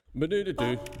Hello,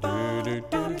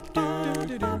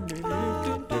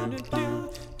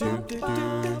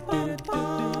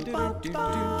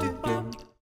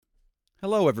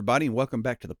 everybody, and welcome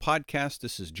back to the podcast.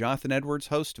 This is Jonathan Edwards,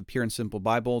 host of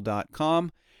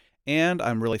PureAndSimpleBible.com, and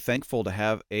I'm really thankful to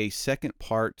have a second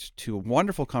part to a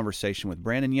wonderful conversation with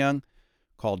Brandon Young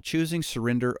called Choosing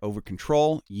Surrender Over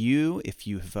Control. You, if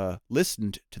you've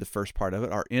listened to the first part of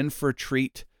it, are in for a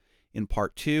treat in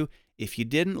part two. If you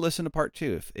didn't listen to part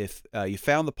two, if you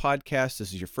found the podcast,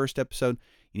 this is your first episode,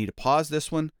 you need to pause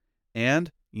this one,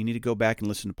 and you need to go back and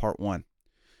listen to part one.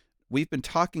 We've been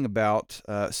talking about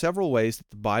several ways that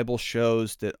the Bible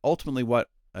shows that ultimately what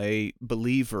a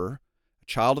believer, a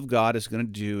child of God, is going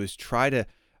to do is try to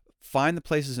find the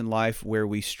places in life where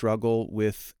we struggle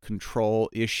with control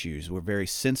issues. We're very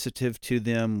sensitive to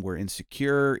them, we're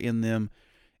insecure in them,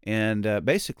 and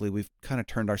basically we've kind of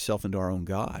turned ourselves into our own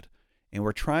God. And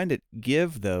we're trying to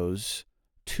give those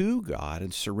to God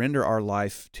and surrender our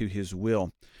life to His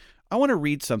will. I want to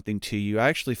read something to you. I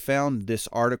actually found this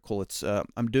article.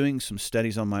 I'm doing some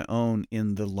studies on my own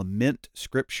in the Lament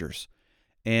Scriptures.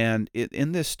 And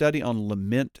in this study on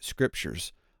Lament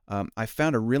Scriptures, I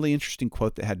found a really interesting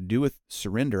quote that had to do with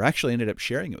surrender. I actually ended up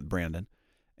sharing it with Brandon,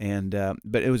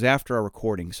 but it was after our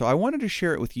recording. So I wanted to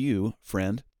share it with you,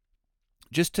 friend,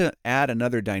 just to add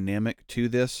another dynamic to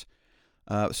this.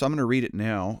 So I'm going to read it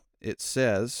now. It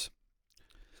says,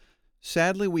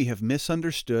 "Sadly, we have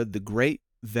misunderstood the great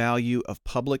value of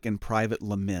public and private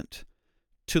lament.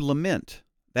 To lament,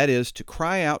 that is, to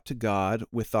cry out to God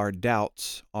with our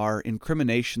doubts, our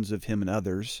incriminations of Him and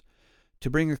others, to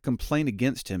bring a complaint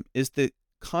against Him, is the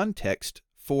context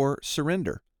for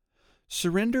surrender.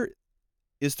 Surrender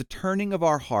is the turning of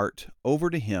our heart over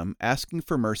to Him, asking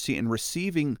for mercy and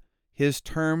receiving His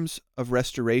terms of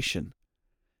restoration.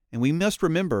 And we must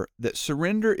remember that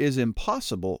surrender is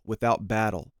impossible without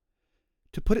battle.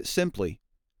 To put it simply,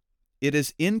 it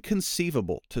is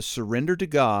inconceivable to surrender to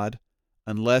God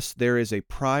unless there is a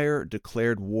prior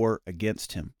declared war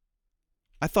against Him."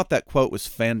 I thought that quote was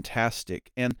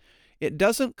fantastic, and it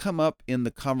doesn't come up in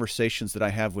the conversations that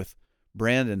I have with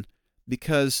Brandon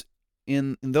because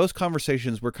in those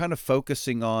conversations we're kind of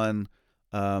focusing on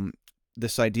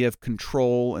this idea of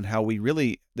control and how we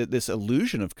really, this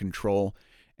illusion of control,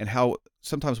 and how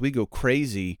sometimes we go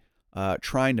crazy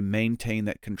trying to maintain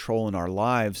that control in our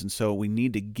lives, and so we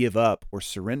need to give up or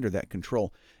surrender that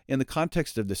control. In the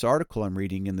context of this article I'm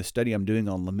reading, in the study I'm doing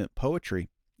on lament poetry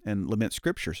and lament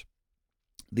scriptures,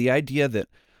 the idea that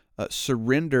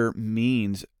surrender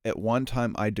means at one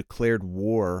time I declared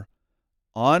war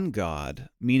on God,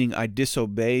 meaning I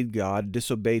disobeyed God,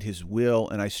 disobeyed His will,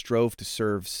 and I strove to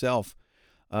serve self.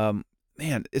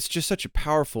 Man, it's just such a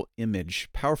powerful image,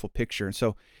 powerful picture. And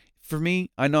so for me,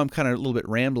 I know I'm kind of a little bit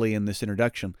rambly in this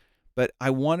introduction, but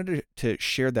I wanted to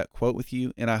share that quote with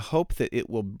you, and I hope that it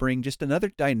will bring just another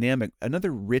dynamic,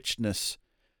 another richness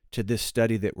to this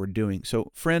study that we're doing.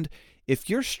 So, friend, if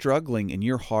you're struggling in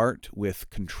your heart with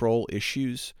control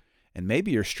issues, and maybe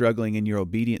you're struggling in your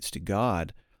obedience to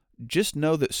God, just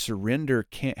know that surrender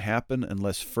can't happen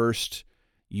unless first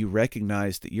you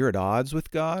recognize that you're at odds with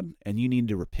God, and you need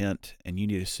to repent, and you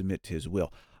need to submit to His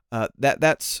will.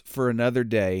 That's for another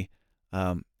day.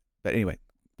 But anyway,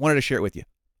 wanted to share it with you.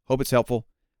 Hope it's helpful.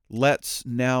 Let's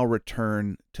now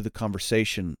return to the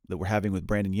conversation that we're having with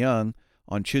Brandon Young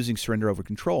on choosing surrender over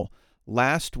control.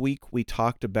 Last week, we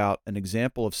talked about an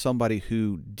example of somebody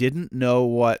who didn't know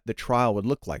what the trial would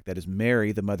look like. That is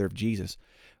Mary, the mother of Jesus.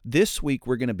 This week,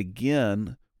 we're going to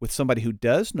begin with somebody who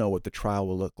does know what the trial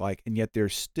will look like, and yet they're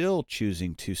still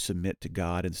choosing to submit to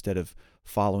God instead of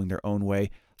following their own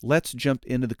way. Let's jump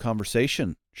into the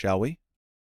conversation, shall we?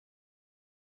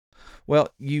 Well,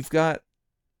 you've got,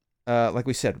 like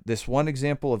we said, this one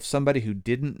example of somebody who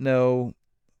didn't know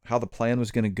how the plan was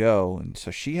going to go, and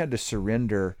so she had to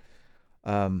surrender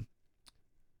in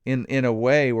a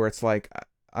way where it's like,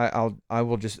 I'm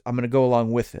going to go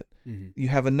along with it. Mm-hmm. You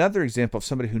have another example of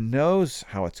somebody who knows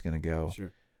how it's going to go.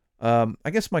 Sure. I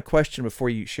guess my question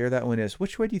before you share that one is,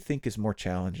 which way do you think is more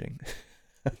challenging?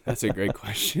 That's a great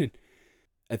question.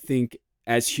 I think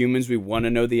as humans, we want to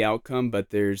know the outcome,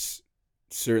 but there's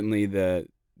certainly the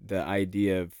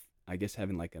idea of, I guess,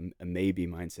 having like a maybe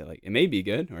mindset, like it may be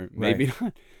good or maybe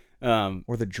not.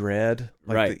 Or the dread,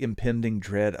 like right. the impending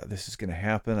dread. This is going to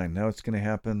happen. I know it's going to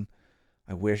happen.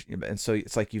 I wish. And so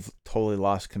it's like you've totally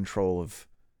lost control of,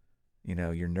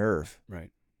 your nerve.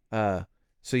 Right.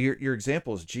 So your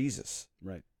example is Jesus.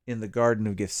 Right. In the Garden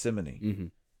of Gethsemane. Mm-hmm.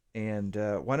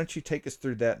 And why don't you take us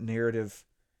through that narrative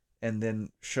and then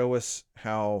show us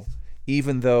how,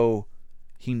 even though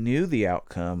he knew the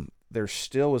outcome, there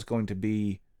still was going to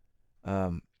be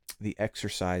the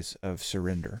exercise of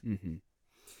surrender. Mm-hmm.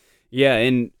 Yeah,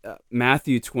 in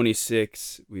Matthew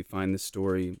 26, we find the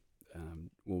story.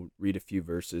 We'll read a few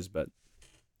verses, but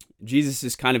Jesus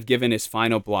is kind of given his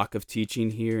final block of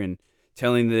teaching here and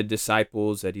telling the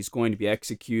disciples that he's going to be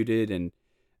executed. And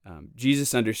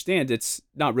Jesus understands it's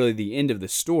not really the end of the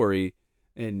story,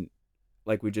 and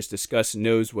like we just discussed,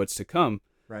 knows what's to come.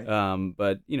 Right.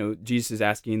 But Jesus is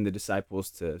asking the disciples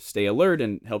to stay alert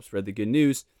and help spread the good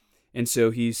news, and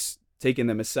so he's taking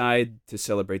them aside to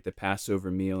celebrate the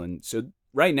Passover meal. And so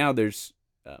right now there's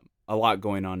a lot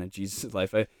going on in Jesus'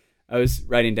 life. I was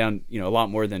writing down a lot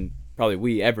more than probably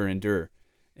we ever endure,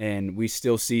 and we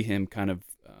still see him kind of.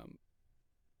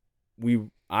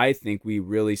 I think we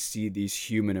really see these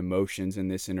human emotions in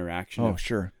this interaction. Oh,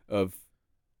 sure. Of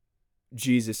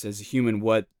Jesus as a human,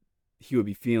 what he would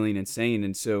be feeling and saying.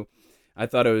 And so I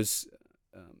thought it was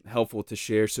helpful to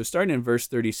share. So starting in verse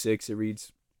 36, it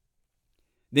reads,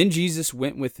 "Then Jesus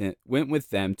went with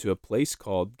them to a place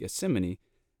called Gethsemane,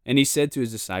 and he said to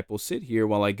his disciples, 'Sit here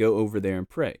while I go over there and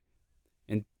pray.'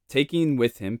 And taking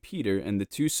with him Peter and the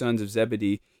two sons of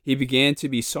Zebedee, he began to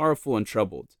be sorrowful and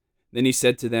troubled. Then he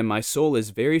said to them, 'My soul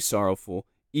is very sorrowful,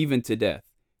 even to death.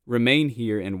 Remain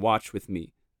here and watch with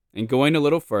me.' And going a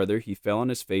little further, he fell on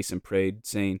his face and prayed,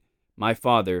 saying, 'My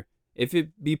Father, if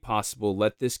it be possible,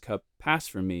 let this cup pass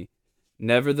from me.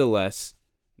 Nevertheless,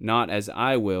 not as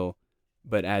I will,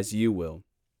 but as you will.'"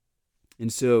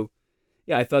 And so,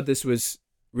 yeah, I thought this was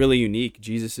really unique.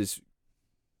 Jesus is,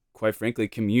 quite frankly,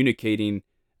 communicating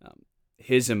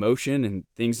his emotion and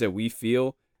things that we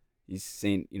feel. He's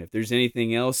saying, if there's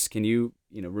anything else, can you,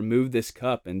 remove this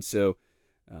cup? And so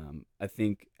I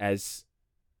think as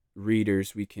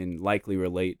readers, we can likely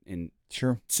relate in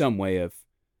some way of,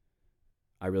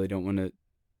 I really don't want to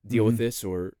deal with this,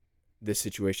 or this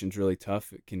situation's really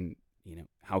tough. It can,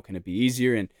 how can it be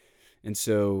easier? And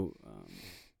so,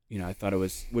 I thought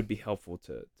it would be helpful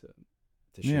to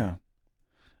share. Yeah.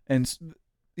 And,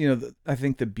 I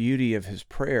think the beauty of his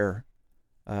prayer,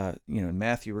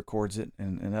 Matthew records it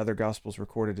and other gospels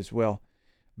record it as well,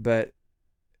 but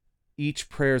each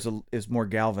prayer is more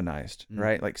galvanized,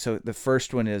 right? Like, so the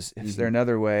first one is, is there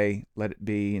another way? Let it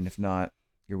be. And if not,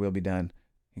 your will be done.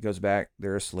 He goes back,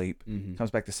 they're asleep, comes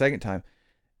back the second time,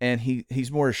 and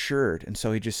he's more assured. And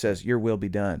so he just says, your will be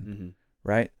done.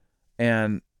 Right.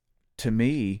 And to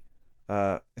me,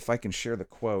 if I can share the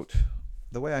quote,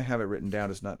 the way I have it written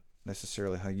down is not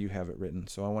necessarily how you have it written.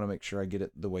 So I want to make sure I get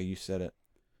it the way you said it.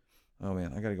 Oh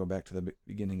man, I got to go back to the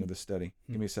beginning of the study.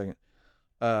 Give me a second.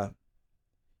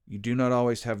 You do not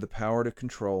always have the power to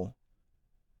control,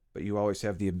 but you always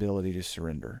have the ability to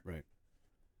surrender. Right.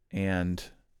 And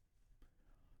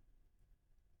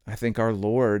I think our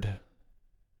Lord,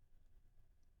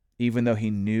 even though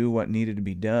he knew what needed to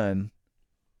be done,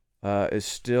 is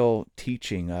still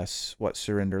teaching us what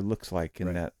surrender looks like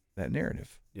in that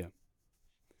narrative. Yeah.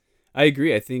 I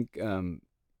agree. I think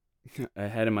I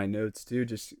had in my notes too,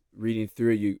 just reading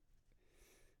through it, you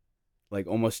like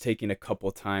almost taking a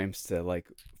couple times to like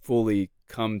fully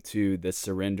come to the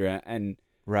surrender, and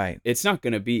right, it's not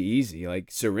going to be easy.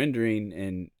 Like surrendering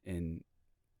and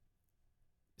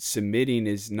submitting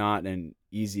is not an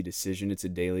easy decision. It's a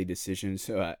daily decision.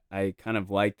 So I kind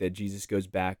of like that Jesus goes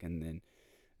back and then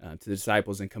to the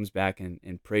disciples and comes back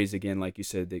and prays again, like you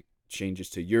said, that changes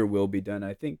to your will be done.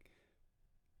 I think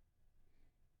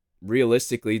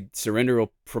realistically, surrender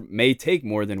may take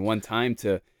more than one time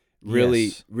to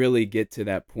really get to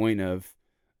that point of,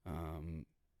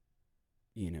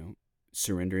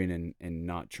 surrendering and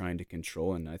not trying to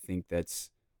control. And I think that's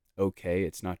okay.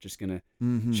 It's not just going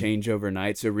to change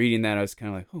overnight. So reading that, I was kind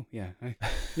of like, oh yeah,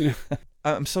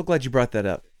 I'm so glad you brought that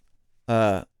up.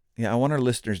 I want our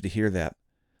listeners to hear that.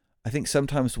 I think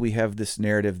sometimes we have this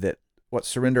narrative that what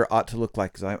surrender ought to look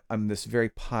like is I'm this very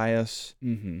pious,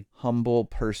 humble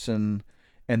person,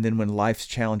 and then when life's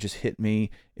challenges hit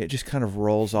me, it just kind of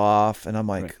rolls off, and I'm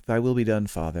like, right. Thy will be done,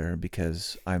 Father,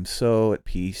 because I'm so at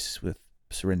peace with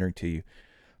surrendering to you.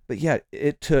 But yeah,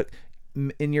 it took,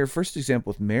 in your first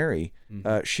example with Mary,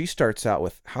 she starts out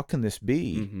with, how can this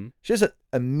be? She doesn't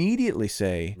immediately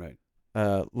say, right.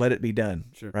 Let it be done,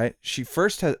 right? She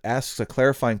first asks a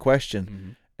clarifying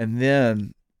question, and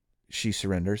then she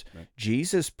surrenders. Right.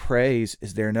 Jesus prays,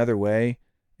 is there another way?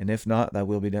 And if not, thy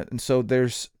will be done. And so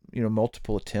there's,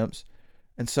 multiple attempts.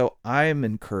 And so I'm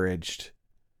encouraged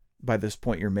by this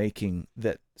point you're making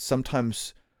that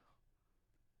sometimes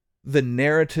the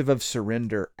narrative of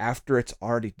surrender after it's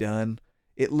already done,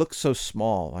 it looks so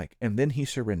small, like, and then he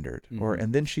surrendered,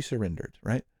 and then she surrendered,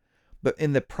 right? But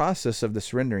in the process of the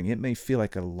surrendering, it may feel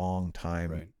like a long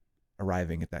time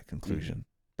arriving at that conclusion.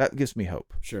 That gives me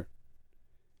hope. Sure.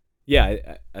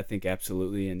 Yeah, I think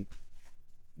absolutely. And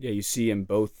yeah, you see in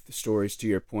both stories, to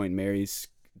your point,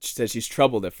 she says she's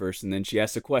troubled at first, and then she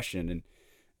asks a question, and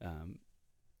um,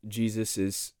 Jesus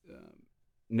is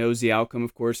knows the outcome,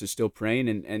 of course, is still praying,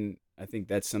 and I think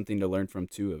that's something to learn from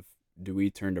too. Of do we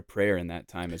turn to prayer in that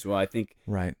time as well? I think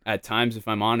Right. at times, if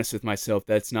I'm honest with myself,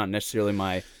 that's not necessarily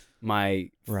my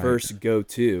Right. first go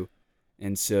to,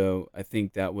 and so I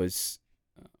think that was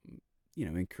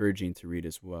encouraging to read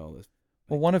as well. Well,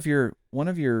 Like, one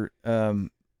of your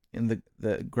in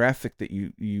the graphic that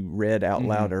you read out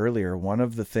loud earlier, one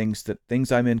of the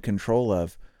things I'm in control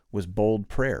of was bold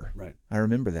prayer. right, I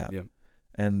remember that. yeah,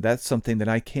 And that's something that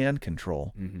I can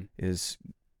control, mm-hmm. is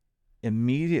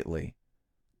immediately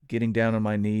getting down on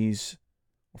my knees,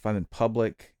 or if I'm in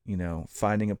public,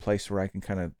 finding a place where I can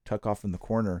kind of tuck off in the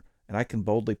corner and I can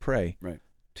boldly pray. Right.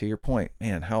 To your point,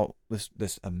 man, how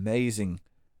this amazing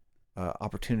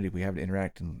opportunity we have to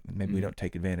interact, and maybe we don't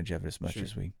take advantage of it as much Sure.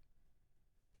 as we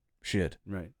should.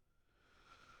 Right.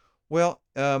 Well,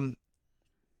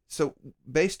 so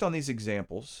based on these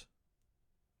examples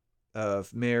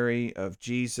of Mary, of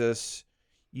Jesus,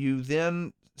 you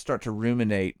then start to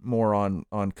ruminate more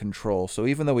on control. So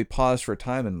even though we paused for a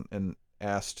time and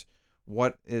asked,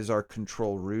 what is our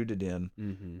control rooted in?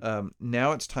 Mm-hmm.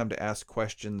 Now it's time to ask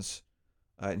questions,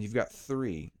 and you've got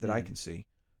three that I can see.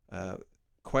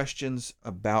 Questions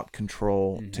about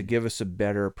control to give us a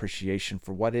better appreciation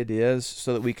for what it is,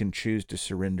 so that we can choose to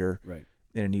surrender Right.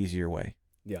 in an easier way.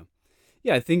 Yeah.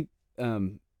 I think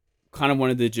kind of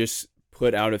wanted to just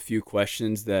put out a few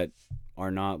questions that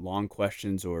are not long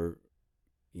questions or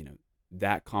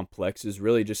that complex. Is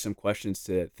really just some questions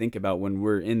to think about when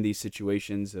we're in these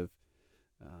situations of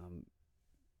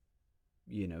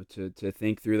to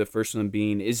think through. The first one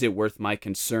being, is it worth my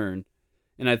concern?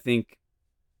 And I think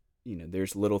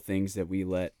there's little things that we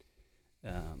let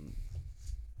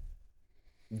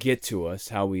get to us.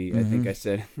 How we, I think I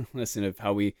said, listen, of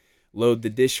how we load the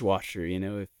dishwasher.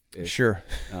 If Sure.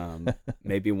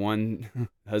 maybe one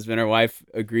husband or wife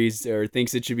agrees or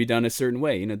thinks it should be done a certain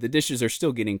way. The dishes are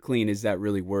still getting clean. Is that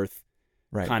really worth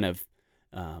kind of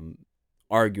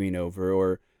arguing over?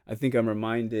 Or I think I'm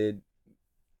reminded,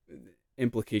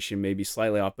 implication maybe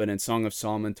slightly off, but in Song of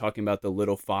Solomon, talking about the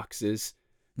little foxes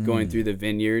going through the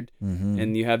vineyard,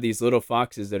 and you have these little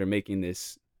foxes that are making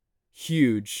this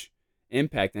huge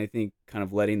impact. And I think kind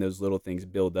of letting those little things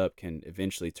build up can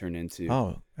eventually turn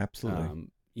into absolutely.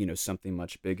 Something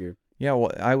much bigger. Yeah,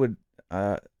 well, I would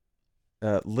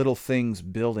little things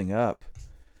building up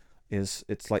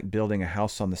it's like building a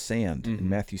house on the sand in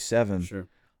Matthew 7. Sure.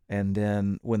 And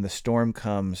then when the storm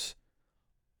comes,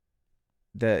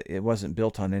 that it wasn't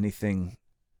built on anything.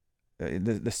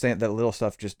 The sand, that little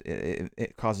stuff, just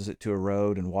it causes it to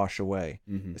erode and wash away.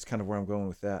 It's kind of where I'm going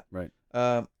with that. Right.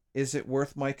 Is it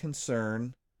worth my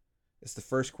concern? It's the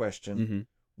first question.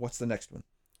 What's the next one?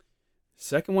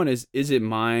 Second one is it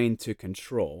mine to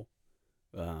control?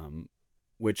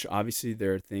 Which obviously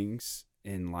there are things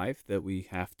in life that we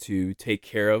have to take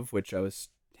care of, which I was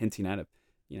hinting at.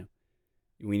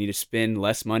 We need to spend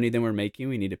less money than we're making.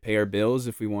 We need to pay our bills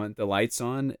if we want the lights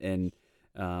on. And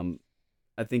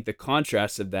I think the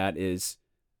contrast of that is,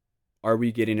 are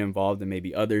we getting involved in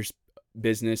maybe others'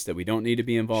 business that we don't need to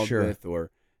be involved with, or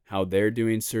how they're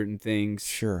doing certain things?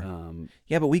 Sure.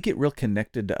 Yeah, but we get real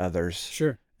connected to others.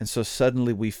 Sure. And so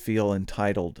suddenly we feel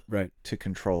entitled to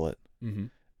control it.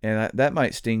 And that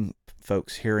might sting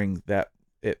folks hearing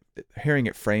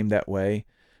it framed that way.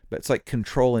 But it's like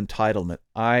control entitlement.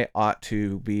 I ought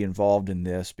to be involved in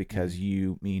this because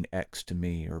you mean X to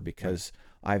me, or because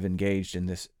I've engaged in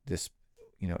this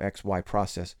XY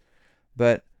process.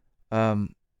 But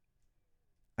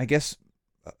I guess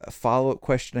a follow-up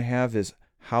question I have is,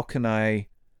 how can I,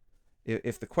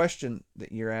 if the question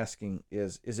that you're asking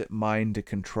is it mine to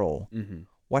control?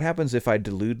 What happens if I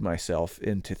delude myself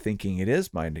into thinking it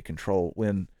is mine to control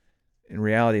when in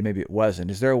reality maybe it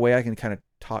wasn't? Is there a way I can kind of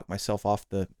talk myself off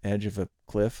the edge of a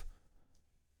cliff?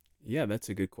 Yeah, that's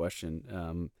a good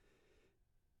question.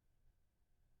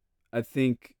 I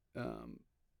think,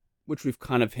 which we've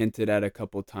kind of hinted at a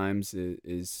couple times,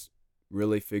 is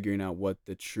really figuring out what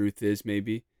the truth is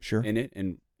maybe in it,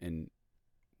 and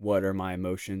what are my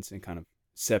emotions, and kind of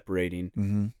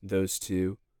separating those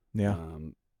two. Yeah.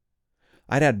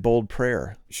 I'd add bold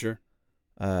prayer. Sure.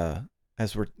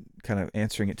 As we're kind of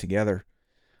answering it together,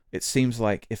 it seems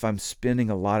like if I'm spending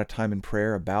a lot of time in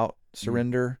prayer about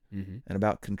surrender and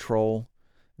about control,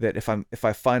 that if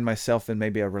I find myself in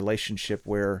maybe a relationship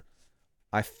where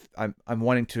I'm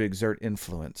wanting to exert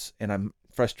influence and I'm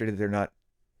frustrated they're not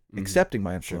accepting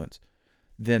my influence,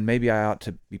 then maybe I ought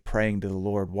to be praying to the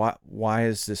Lord. Why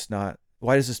is this not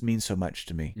why does this mean so much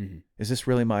to me? Mm-hmm. Is this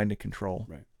really mine to control?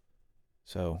 Right.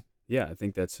 So Yeah, I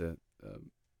think that's a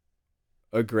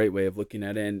great way of looking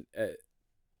at it.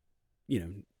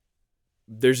 And,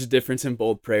 there's a difference in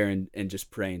bold prayer and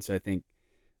just praying. So I think,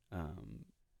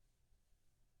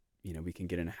 we can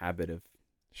get in a habit of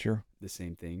sure. the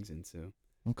same things. And so,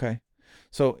 Okay.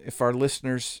 So if our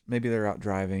listeners, maybe they're out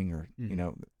driving or,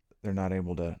 they're not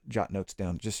able to jot notes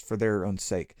down just for their own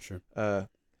sake. sure.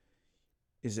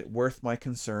 Is it worth my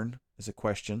concern is a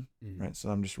question, Mm-hmm. right? So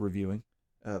I'm just reviewing.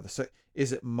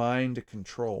 Is it mine to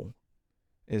control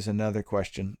is another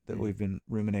question that we've been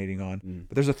ruminating on. Mm-hmm.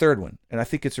 But there's a third one, and I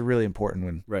think it's a really important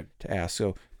one Right. to ask.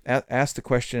 So ask the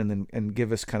question and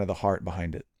give us kind of the heart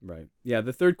behind it. Right. Yeah.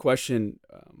 The third question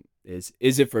is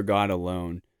it for God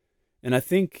alone? And I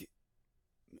think,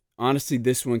 honestly,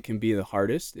 this one can be the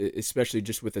hardest, especially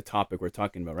just with the topic we're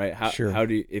talking about, right? Sure. How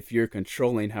do you, if you're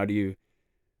controlling, how do you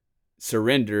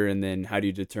surrender, and then how do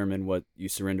you determine what you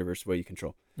surrender versus what you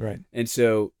control? Right. And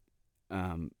so,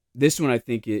 this one I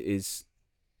think is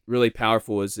really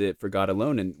powerful. Is it for God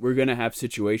alone? And we're going to have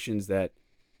situations that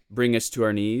bring us to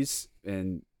our knees,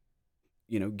 and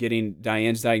getting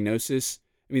Diane's diagnosis.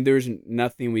 I mean, there was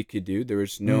nothing we could do. There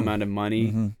was no amount of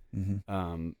money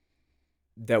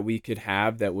that we could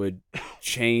have that would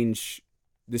change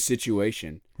the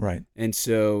situation. Right. And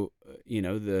so,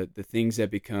 the things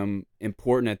that become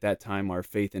important at that time are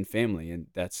faith and family. And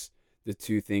that's the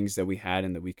two things that we had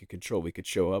and that we could control. We could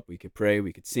show up, we could pray,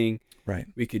 we could sing, right.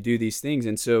 We could do these things.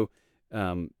 And so,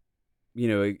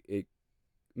 it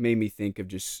made me think of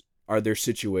just, are there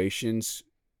situations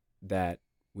that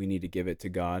we need to give it to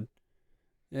God?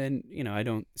 And, I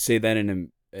don't say that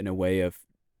in a way of,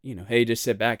 hey, just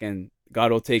sit back and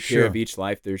God will take care of each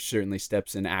life. There's certainly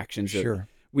steps and actions that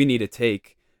we need to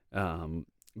take.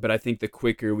 But I think the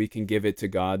quicker we can give it to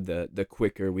God, the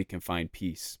quicker we can find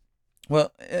peace.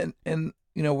 Well, and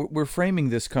we're framing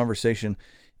this conversation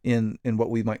in what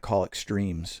we might call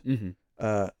extremes. Mm-hmm.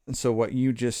 And so what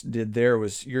you just did there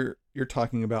was you're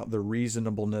talking about the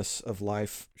reasonableness of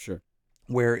life. Sure.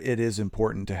 Where it is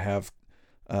important to have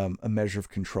a measure of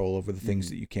control over the things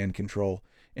that you can control,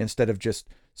 instead of just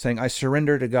saying, I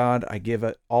surrender to God, I give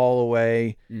it all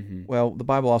away. Mm-hmm. Well, the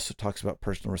Bible also talks about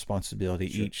personal responsibility.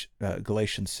 Sure. Each,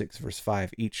 Galatians 6, verse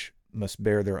 5, each must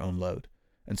bear their own load.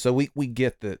 And so we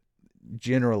get that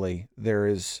generally there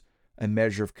is a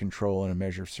measure of control and a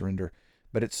measure of surrender,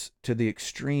 but it's to the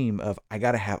extreme of, I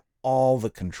got to have all the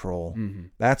control. Mm-hmm.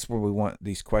 That's where we want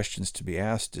these questions to be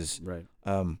asked is, right.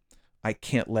 I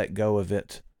can't let go of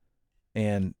it,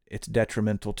 and it's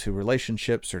detrimental to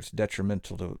relationships, or it's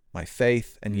detrimental to my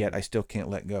faith, and yet I still can't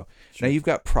let go. Sure. Now, you've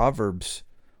got Proverbs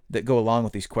that go along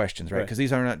with these questions, right? Right. Because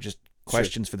these are not just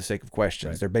questions for the sake of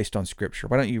questions. Right. They're based on Scripture.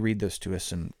 Why don't you read those to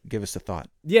us and give us a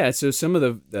thought? Yeah, so some of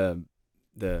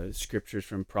the scriptures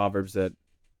from Proverbs that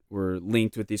were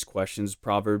linked with these questions,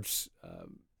 Proverbs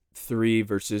 3,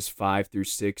 verses 5 through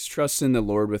 6, trust in the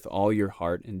Lord with all your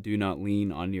heart and do not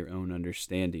lean on your own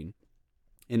understanding.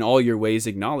 In all your ways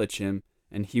acknowledge him,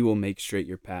 and he will make straight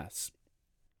your paths.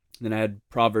 Then I had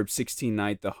Proverbs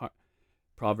 16:9,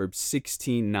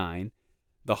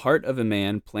 the heart of a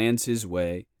man plans his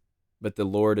way, but the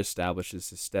Lord establishes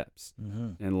his steps.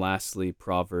 Mm-hmm. And lastly,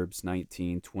 Proverbs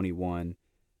 19:21,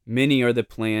 many are the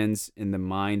plans in the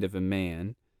mind of a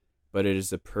man, but it is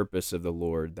the purpose of the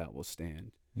Lord that will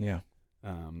stand. Yeah.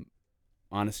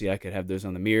 Honestly, I could have those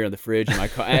on the mirror, the fridge, in my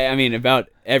car. I mean, about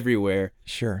everywhere.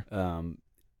 Sure.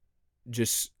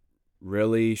 Just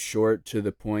really short, to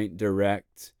the point,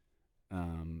 direct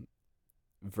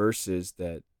verses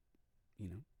that,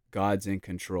 God's in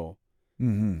control.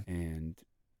 Mm-hmm. And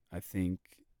I think,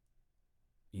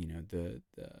 the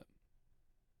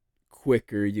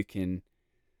quicker you can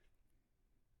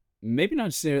maybe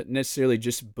not necessarily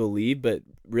just believe, but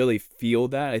really feel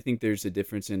that. I think there's a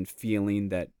difference in feeling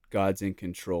that God's in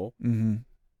control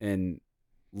and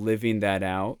living that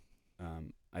out.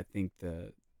 I think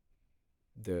the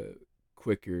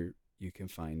quicker you can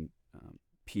find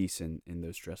peace in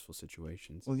those stressful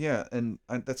situations. Well, yeah, and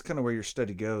that's kind of where your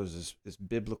study goes is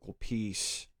biblical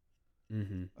peace.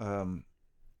 Mm-hmm.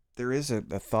 There is a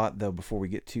thought though before we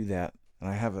get to that, and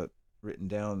I have it written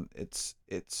down. It's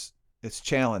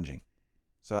challenging,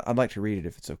 so I'd like to read it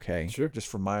if it's okay. Sure. Just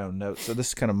from my own notes. So this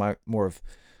is kind of more of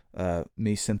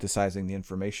me synthesizing the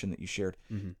information that you shared.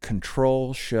 Mm-hmm.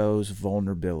 Control shows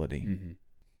vulnerability. Mm-hmm.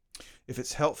 If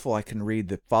it's helpful, I can read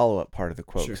the follow-up part of the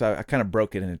quote, because I kind of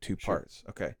broke it into two parts.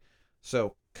 Okay.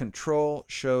 So control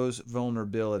shows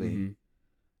vulnerability.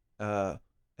 Mm-hmm.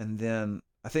 And then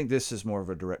I think this is more of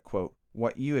a direct quote.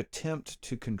 What you attempt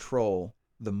to control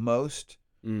the most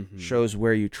shows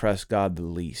where you trust God the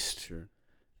least. Sure.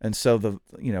 And so the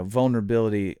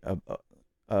vulnerability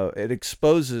it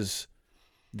exposes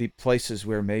the places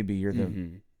where maybe you're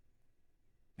the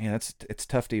man. It's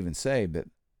tough to even say, but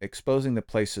exposing the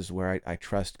places where I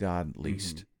trust God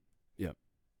least. Yep,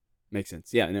 makes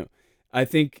sense. Yeah, no, I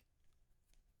think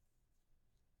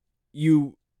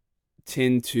you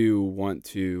tend to want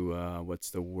to what's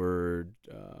the word?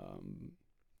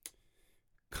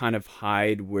 Kind of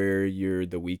hide where you're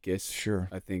the weakest. Sure.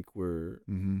 I think we're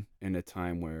in a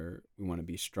time where we want to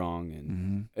be strong, and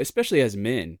Mm-hmm. especially as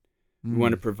men, we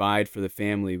want to provide for the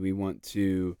family. We want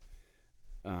to,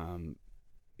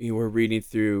 we're reading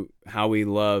through How We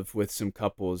Love with some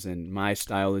couples, and my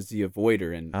style is the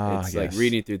avoider, and it's like Yes.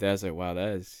 reading through that, I was like, wow,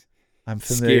 that is I'm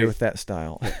familiar scary. with that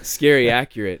style. Scary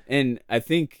accurate. And I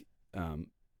think,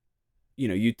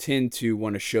 you tend to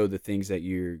want to show the things that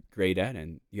you're great at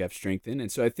and you have strength in.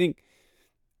 And so I think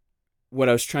what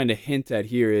I was trying to hint at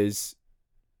here is,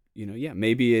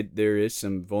 maybe there is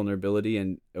some vulnerability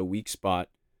and a weak spot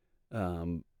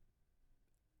in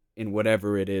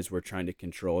whatever it is we're trying to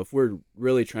control. If we're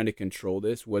really trying to control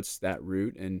this, what's that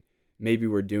root? And maybe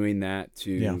we're doing that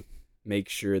to make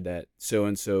sure that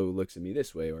so-and-so looks at me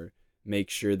this way, or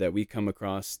make sure that we come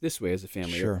across this way as a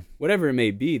family, Sure. or whatever it may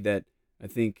be. That I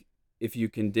think if you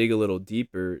can dig a little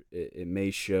deeper, it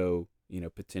may show,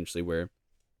 potentially where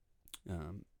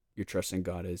your trust in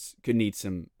God could need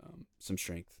some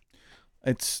strength.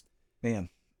 It's, man,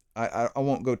 I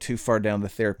won't go too far down the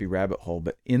therapy rabbit hole,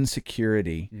 but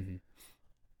insecurity,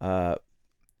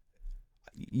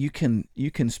 you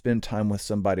can spend time with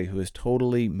somebody who is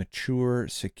totally mature,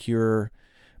 secure,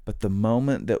 but the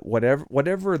moment that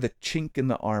whatever the chink in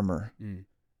the armor,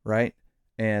 right,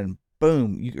 and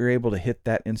boom, you're able to hit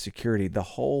that insecurity, the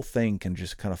whole thing can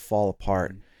just kind of fall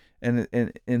apart. And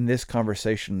in this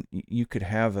conversation, you could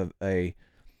have a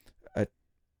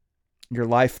your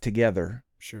life together.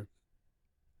 Sure.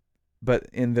 But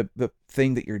in the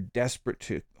thing that you're desperate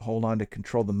to hold on to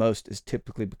control the most is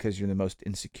typically because you're the most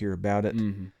insecure about it.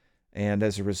 And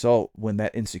as a result, when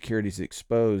that insecurity is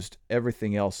exposed,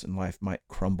 everything else in life might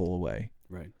crumble away.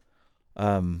 Right.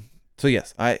 So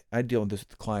yes, I deal with this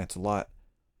with clients a lot.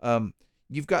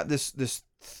 You've got this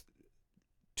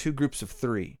two groups of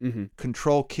three: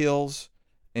 control kills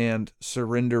and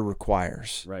surrender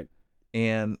requires. Right.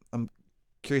 And I'm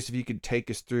curious if you could take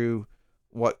us through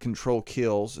what control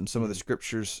kills and some of the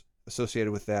scriptures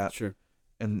associated with that. Sure.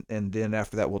 And then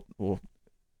after that, we'll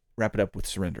wrap it up with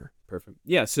surrender. Perfect.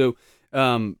 Yeah. So,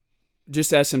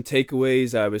 just as some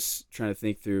takeaways, I was trying to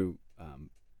think through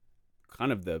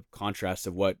kind of the contrast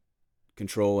of what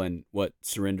control and what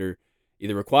surrender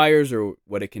either requires or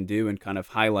what it can do, and kind of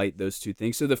highlight those two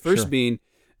things. So the first being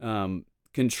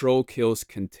control kills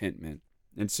contentment.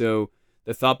 And so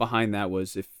the thought behind that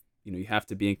was, if you have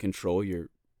to be in control, you're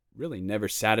really never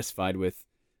satisfied with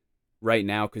right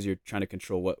now because you're trying to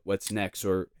control what's next,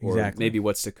 or maybe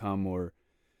what's to come, or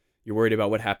you're worried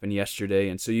about what happened yesterday.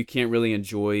 And so you can't really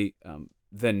enjoy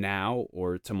the now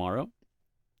or tomorrow.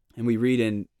 And we read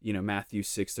in, Matthew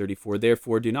 6:34,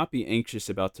 therefore do not be anxious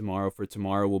about tomorrow, for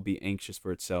tomorrow will be anxious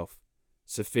for itself.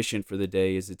 Sufficient for the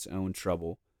day is its own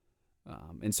trouble.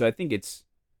 And so I think it's,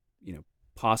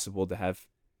 possible to have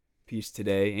peace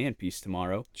today and peace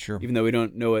tomorrow. Sure. Even though we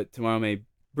don't know what tomorrow may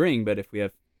bring, but if we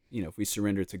have, if we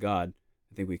surrender to God,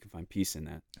 I think we can find peace in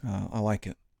that. I like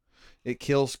it. It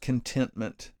kills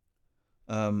contentment.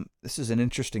 This is an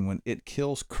interesting one. It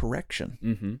kills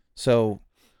correction. So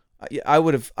I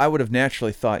would have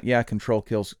naturally thought, control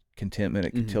kills contentment.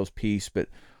 It kills peace. But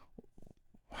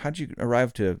how'd you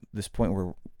arrive to this point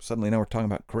where suddenly now we're talking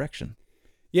about correction?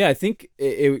 Yeah, I think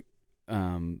it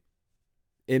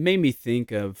made me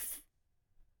think of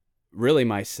really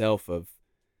myself, of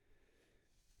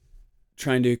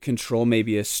trying to control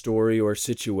maybe a story or a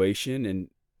situation, and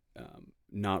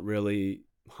not really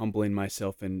humbling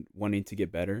myself and wanting to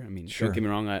get better. I mean, Don't get me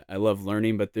wrong, I love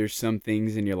learning, but there's some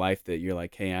things in your life that you're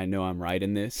like, hey, I know I'm right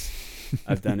in this.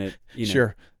 I've done it,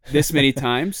 this many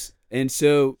times. And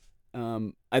so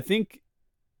I think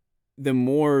the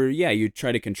more, you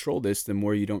try to control this, the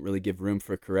more you don't really give room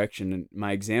for correction. And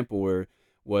my example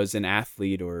was an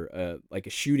athlete, or like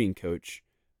a shooting coach,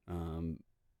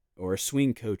 or a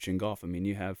swing coach in golf. I mean,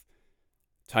 you have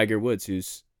Tiger Woods,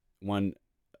 who's won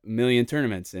a million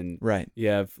tournaments, and you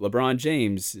have LeBron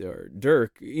James or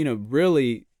Dirk,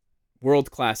 really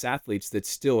world-class athletes that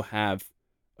still have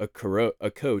a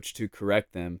coach to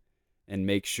correct them and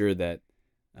make sure that,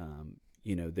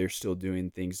 they're still doing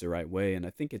things the right way. And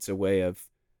I think it's a way of,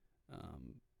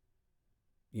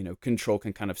 control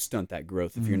can kind of stunt that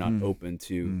growth if you're not open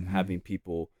to having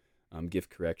people give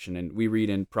correction. And we read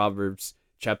in Proverbs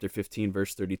chapter 15,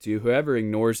 verse 32, whoever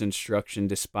ignores instruction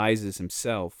despises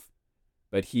himself,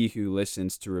 but he who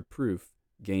listens to reproof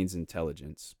gains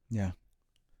intelligence. Yeah.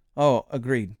 Oh,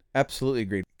 agreed. Absolutely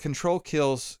agreed. Control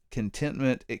kills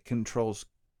contentment. It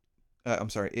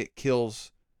it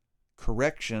kills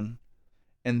correction.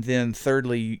 And then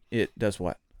thirdly, it does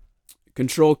what?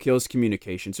 Control kills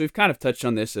communication. So we've kind of touched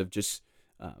on this of just,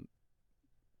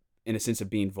 in a sense of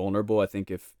being vulnerable. I think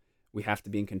if we have to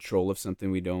be in control of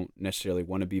something, we don't necessarily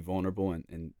want to be vulnerable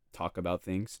and talk about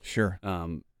things. Sure.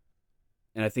 And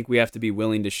I think we have to be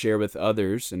willing to share with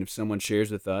others. And if someone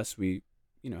shares with us, we,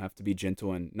 have to be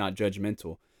gentle and not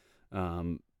judgmental.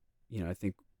 I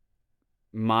think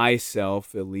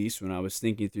myself, at least when I was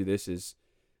thinking through this, is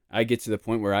I get to the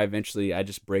point where I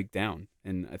just break down.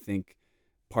 And I think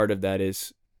part of that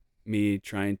is me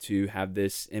trying to have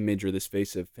this image or this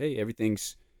face of, hey,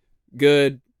 everything's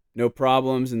good, no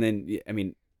problems. And then,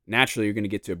 naturally you're going to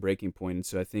get to a breaking point. And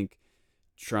so I think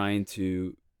trying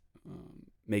to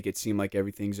make it seem like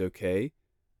everything's okay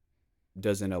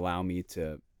doesn't allow me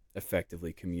to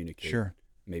effectively communicate. Sure.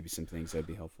 Maybe some things that'd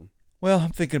be helpful. Well,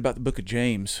 I'm thinking about the book of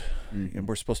James, Mm-hmm. and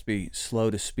we're supposed to be slow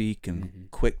to speak and Mm-hmm.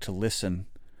 quick to listen.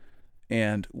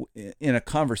 And in a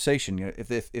conversation,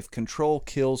 if control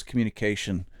kills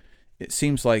communication, it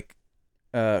seems like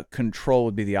control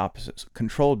would be the opposite.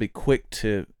 Control would be quick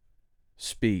to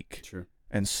speak Sure.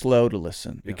 and slow to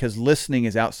listen, Yeah. because listening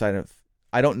is outside of,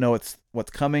 I don't know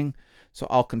what's coming, so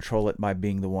I'll control it by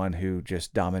being the one who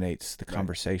just dominates the Right.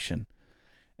 conversation.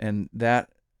 And that,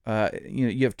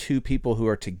 you have two people who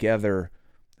are together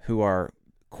who are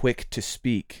quick to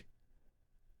speak.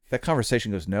 That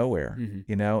conversation goes nowhere.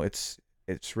 Mm-hmm.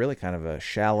 It's really kind of a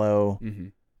shallow, Mm-hmm.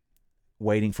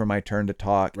 waiting for my turn to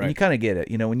talk. Right. And you kind of get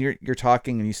it. When you're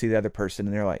talking and you see the other person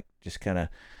and they're like just kind of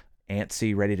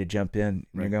antsy, ready to jump in, and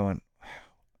Right. you're going,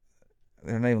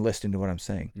 they're not even listening to what I'm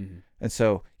saying. Mm-hmm. And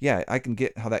so, yeah, I can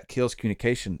get how that kills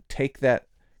communication. Take that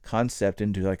concept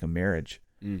into like a marriage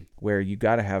where you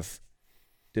got to have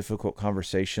difficult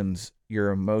conversations.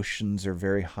 Your emotions are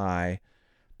very high,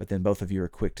 but then both of you are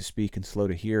quick to speak and slow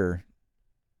to hear.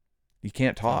 You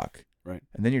can't talk. Right.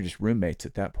 And then you're just roommates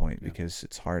at that point, Yeah. because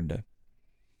it's hard to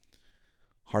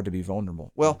be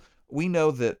vulnerable. Well, we know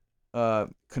that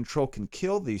control can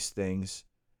kill these things,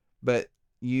 but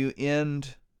you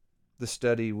end the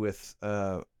study with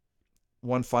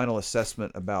one final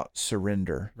assessment about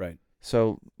surrender. Right.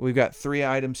 So we've got 3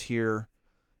 items here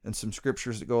and some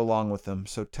scriptures that go along with them.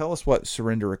 So tell us what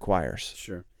surrender requires.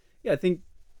 Sure. Yeah, I think,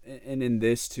 and in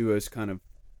this too, is kind of,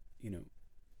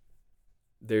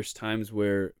 there's times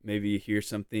where maybe you hear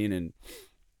something and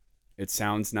it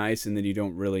sounds nice, and then you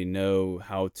don't really know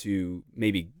how to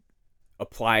maybe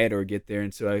apply it or get there.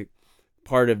 And so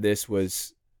part of this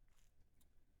was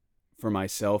for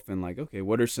myself, and like, okay,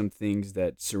 what are some things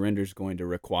that surrender is going to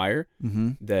require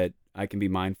that I can be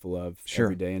mindful of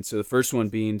every day? And so the first one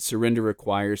being surrender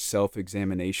requires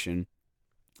self-examination.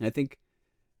 And I think,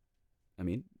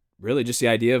 really just the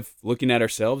idea of looking at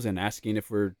ourselves and asking if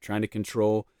we're trying to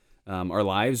control our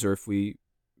lives, or if we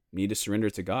need to surrender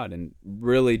to God, and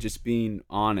really just being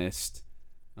honest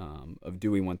of, do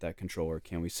we want that control, or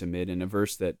can we submit? And a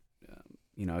verse that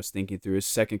I was thinking through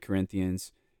is 2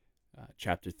 Corinthians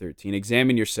chapter 13.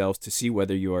 Examine yourselves to see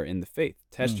whether you are in the faith.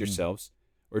 Test yourselves,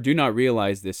 or do not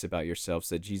realize this about yourselves,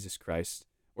 that Jesus Christ,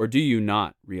 or do you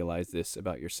not realize this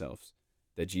about yourselves,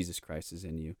 that Jesus Christ is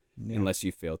in you, unless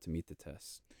you fail to meet the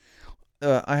test.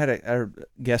 I had a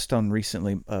guest on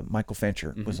recently, Michael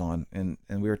Fancher was on, and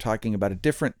we were talking about a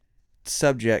different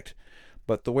subject,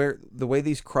 but the way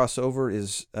these cross over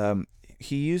is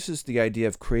he uses the idea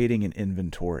of creating an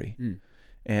inventory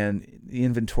and the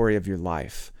inventory of your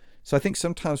life. So I think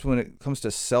sometimes when it comes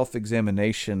to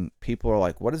self-examination, people are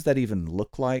like, what does that even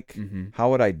look like?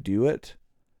 How would I do it?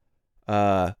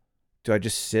 Do I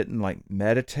just sit and like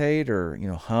meditate, or,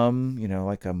 hum,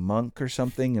 like a monk or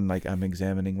something, and like I'm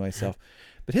examining myself?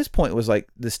 But his point was like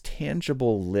this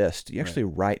tangible list you actually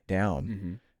write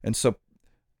down. And so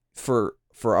for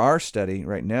our study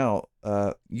right now,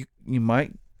 you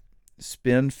might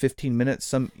spend 15 minutes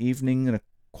some evening in a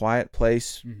quiet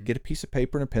place, get a piece of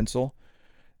paper and a pencil,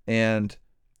 and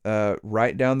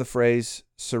write down the phrase,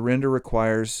 surrender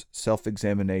requires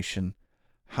self-examination.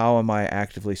 How am I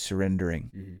actively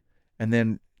surrendering? And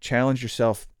then challenge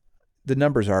yourself. The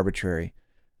number's arbitrary.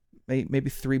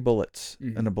 Maybe 3 bullets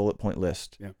in a bullet point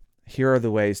list. Yeah. Here are the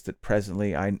ways that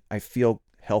presently I feel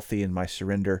healthy in my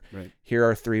surrender. Right. Here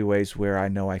are 3 ways where I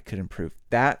know I could improve.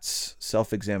 That's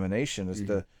self-examination. As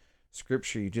the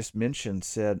scripture you just mentioned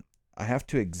said, I have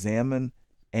to examine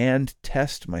and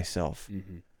test myself.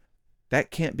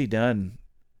 That can't be done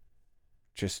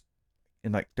just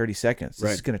in like 30 seconds. This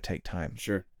Right. is going to take time.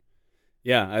 Sure.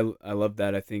 Yeah, I love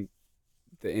that. I think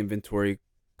the inventory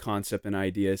concept and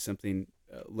idea is something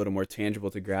a little more tangible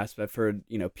to grasp. I've heard,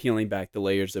 peeling back the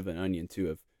layers of an onion too,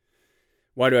 of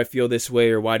why do I feel this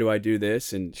way or why do I do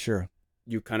this? And Sure.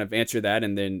 you kind of answer that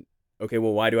and then, okay,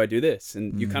 well, why do I do this?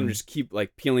 And you kind of just keep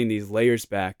like peeling these layers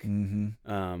back.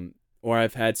 Or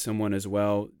I've had someone as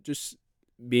well, just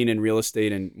being in real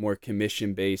estate and more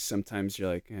commission based. Sometimes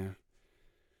you're like,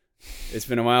 it's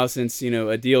been a while since,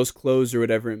 a deal's closed or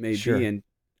whatever it may Sure. be. And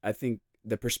I think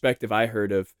the perspective I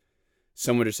heard of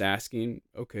someone just asking,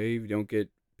 okay, you don't get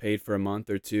paid for a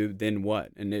month or two, then what?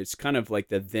 And it's kind of like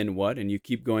the then what? And you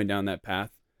keep going down that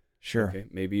path. Sure. Okay,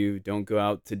 maybe you don't go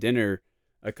out to dinner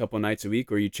a couple nights a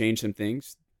week or you change some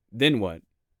things, then what?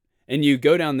 And you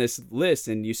go down this list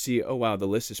and you see, oh, wow, the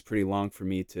list is pretty long for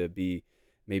me to be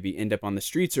maybe end up on the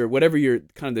streets or whatever you're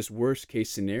kind of this worst case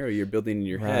scenario you're building in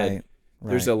your head.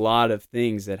 There's a lot of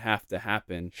things that have to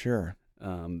happen. Sure.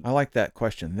 I like that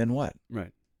question. Then what?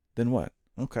 Right. Then what?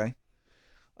 Okay.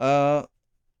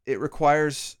 It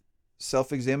requires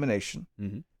self-examination,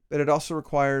 but it also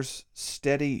requires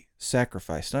steady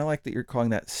sacrifice. And I like that you're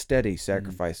calling that steady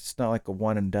sacrifice. It's not like a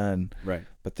one and done, right?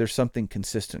 But there's something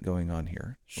consistent going on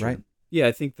here, right? Yeah,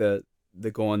 I think the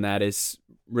goal in that is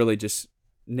really just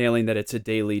nailing that it's a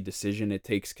daily decision. It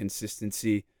takes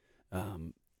consistency.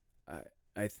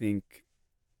 I think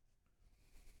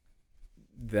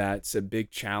that's a big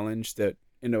challenge that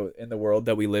in the world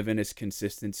that we live in is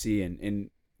consistency and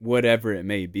whatever it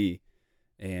may be,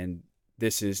 and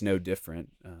this is no different.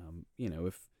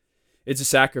 If it's a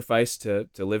sacrifice to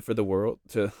live for the world,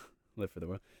 it's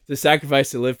a sacrifice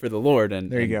to live for the Lord,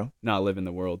 and there you go, not live in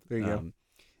the world. There you go.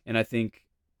 And I think,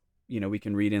 we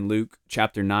can read in Luke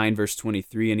chapter 9, verse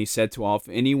 23, and he said to all, if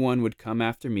anyone would come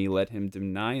after me, let him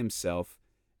deny himself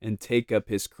and take up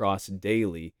his cross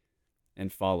daily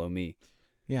and follow me.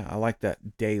 Yeah, I like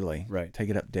that, daily. Right. Take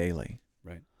it up daily.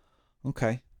 Right.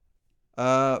 Okay.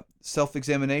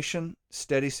 Self-examination,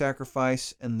 steady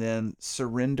sacrifice, and then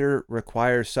surrender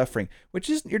requires suffering, which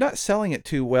is, you're not selling it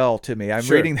too well to me. I'm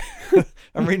reading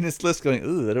this list going,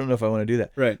 ooh, I don't know if I want to do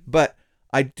that. Right. But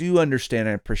I do understand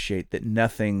and appreciate that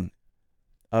nothing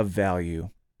of value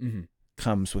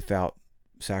comes without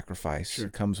sacrifice,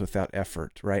 comes without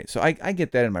effort, right? So I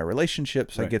get that in my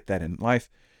relationships. Right. I get that in life.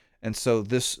 And so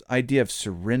this idea of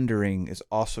surrendering is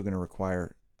also going to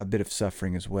require a bit of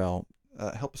suffering as well.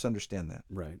 Help us understand that.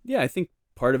 Right. Yeah, I think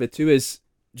part of it too is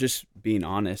just being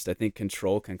honest. I think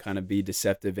control can kind of be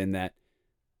deceptive in that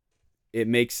it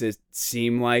makes it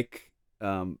seem like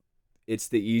it's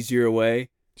the easier way.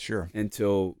 Sure.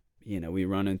 Until, we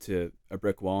run into a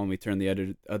brick wall and we turn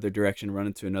the other direction, run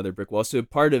into another brick wall. So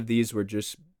part of these were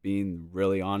just being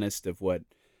really honest of what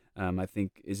I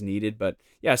think is needed. But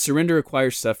yeah, surrender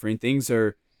requires suffering. Things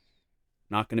are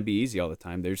not going to be easy all the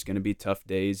time. There's going to be tough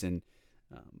days. And,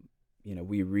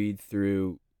 we read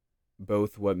through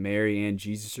both what Mary and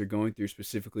Jesus are going through,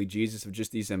 specifically Jesus, of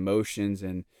just these emotions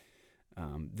and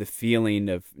the feeling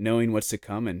of knowing what's to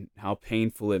come and how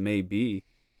painful it may be.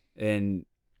 And,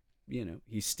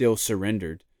 he still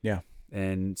surrendered. Yeah.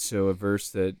 And so a verse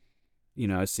that,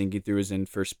 I was thinking through is in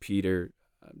 1 Peter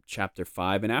chapter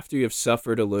 5. And after you have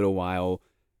suffered a little while,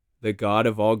 the God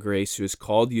of all grace, who has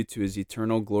called you to his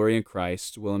eternal glory in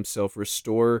Christ, will himself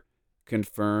restore,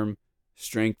 confirm,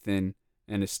 strengthen,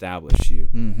 and establish you.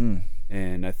 Mm-hmm.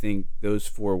 And I think those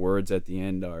 4 words at the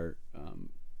end are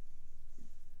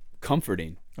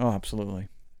comforting. Oh, absolutely.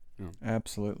 Yeah.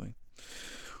 Absolutely.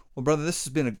 Well, brother, this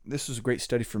was a great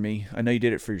study for me. I know you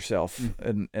did it for yourself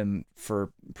and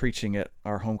for preaching at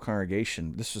our home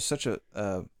congregation. This was such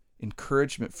a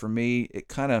encouragement for me. It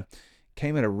kind of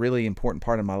came at a really important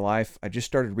part of my life. I just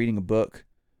started reading a book.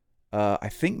 I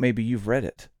think maybe you've read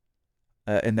it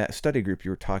in that study group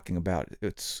you were talking about.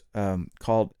 It's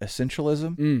called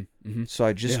Essentialism. Mm-hmm. So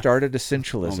I just started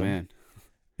Essentialism. Oh, man.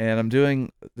 And I'm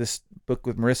doing this book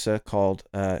with Marissa called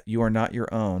You Are Not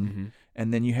Your Own. Mm-hmm.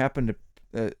 And then you happen to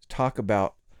talk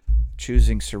about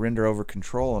choosing surrender over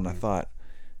control. And I thought,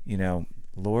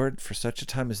 Lord, for such a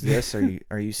time as this,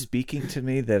 are you speaking to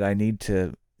me that I need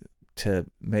to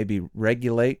maybe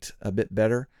regulate a bit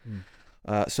better?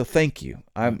 So thank you.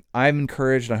 I'm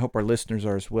encouraged, and I hope our listeners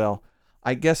are as well.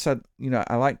 I guess I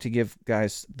like to give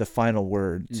guys the final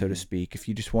word, so to speak. If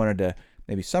you just wanted to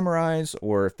maybe summarize,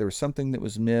 or if there was something that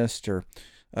was missed, or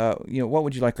what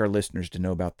would you like our listeners to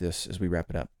know about this as we wrap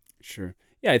it up? Sure.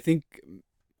 Yeah,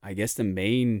 I guess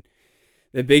the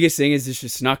biggest thing is it's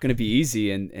just not going to be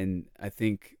easy, and I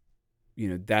think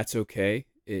that's okay.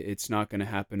 It's not going to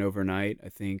happen overnight. I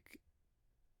think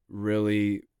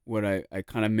really what I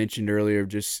kind of mentioned earlier,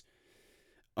 just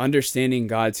understanding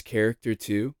God's character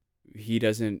too. He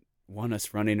doesn't want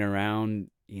us running around,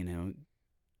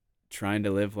 trying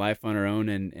to live life on our own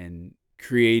and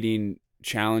creating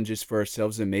challenges for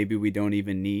ourselves that maybe we don't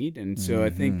even need. And so I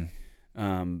think,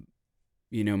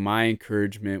 my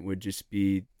encouragement would just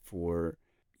be for,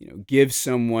 give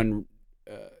someone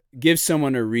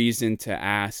a reason to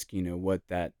ask, what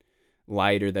that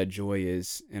light or that joy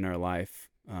is in our life.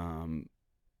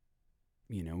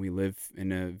 We live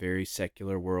in a very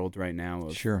secular world right now.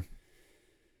 Sure.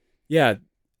 Yeah,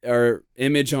 our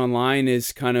image online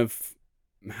is kind of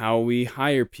how we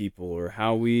hire people or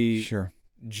how we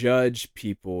judge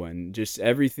people, and just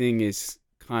everything is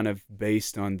kind of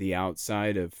based on the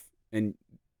outside of, and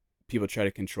people try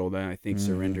to control that. I think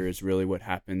surrender is really what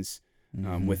happens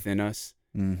within us.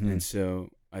 And so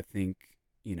I think,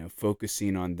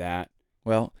 focusing on that.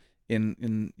 Well,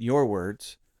 in your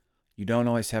words, you don't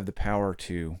always have the power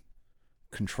to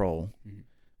control,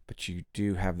 but you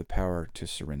do have the power to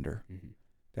surrender.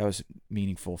 That was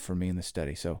meaningful for me in the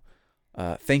study. So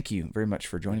thank you very much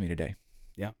for joining me today.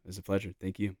 Yeah, it was a pleasure.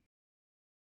 Thank you.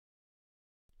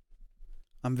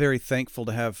 I'm very thankful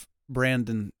to have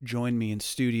Brandon join me in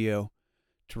studio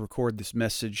to record this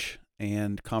message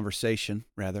and conversation,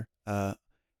 rather,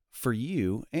 for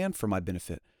you and for my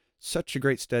benefit. Such a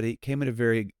great study. It came at a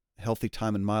very healthy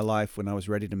time in my life when I was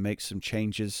ready to make some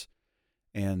changes,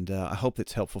 and I hope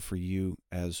it's helpful for you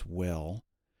as well.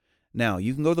 Now,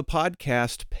 you can go to the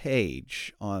podcast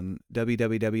page on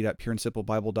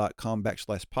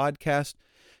www.pureandsimplebible.com/podcast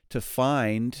to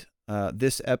find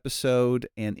this episode,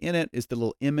 and in it is the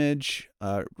little image,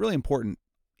 really important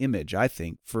image, I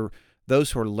think, for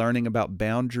those who are learning about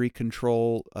boundary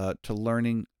control, to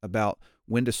learning about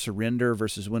when to surrender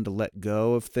versus when to let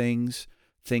go of things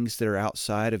that are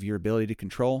outside of your ability to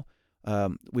control.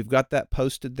 We've got that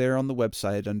posted there on the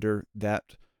website under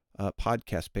that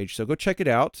podcast page. So go check it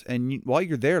out. And while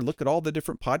you're there, look at all the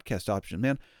different podcast options.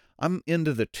 Man, I'm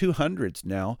into the 200s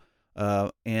now,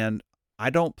 and I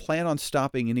don't plan on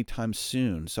stopping anytime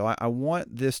soon. So I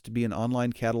want this to be an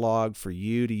online catalog for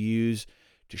you to use,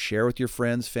 to share with your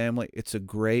friends, family. It's a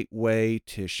great way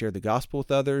to share the gospel with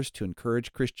others, to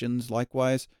encourage Christians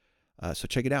likewise. So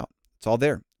check it out. It's all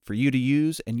there for you to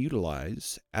use and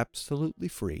utilize, absolutely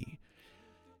free.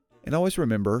 And always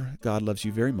remember, God loves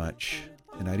you very much,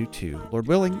 and I do too. Lord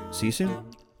willing, see you soon.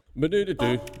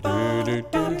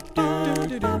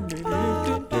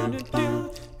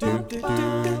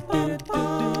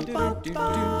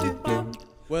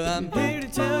 Well, I'm here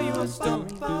to tell you a story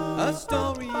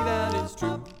that is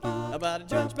true, about a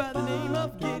judge by the name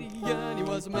of Gideon. He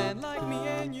was a man like me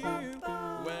and you.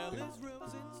 Well, Israel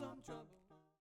was in some trouble.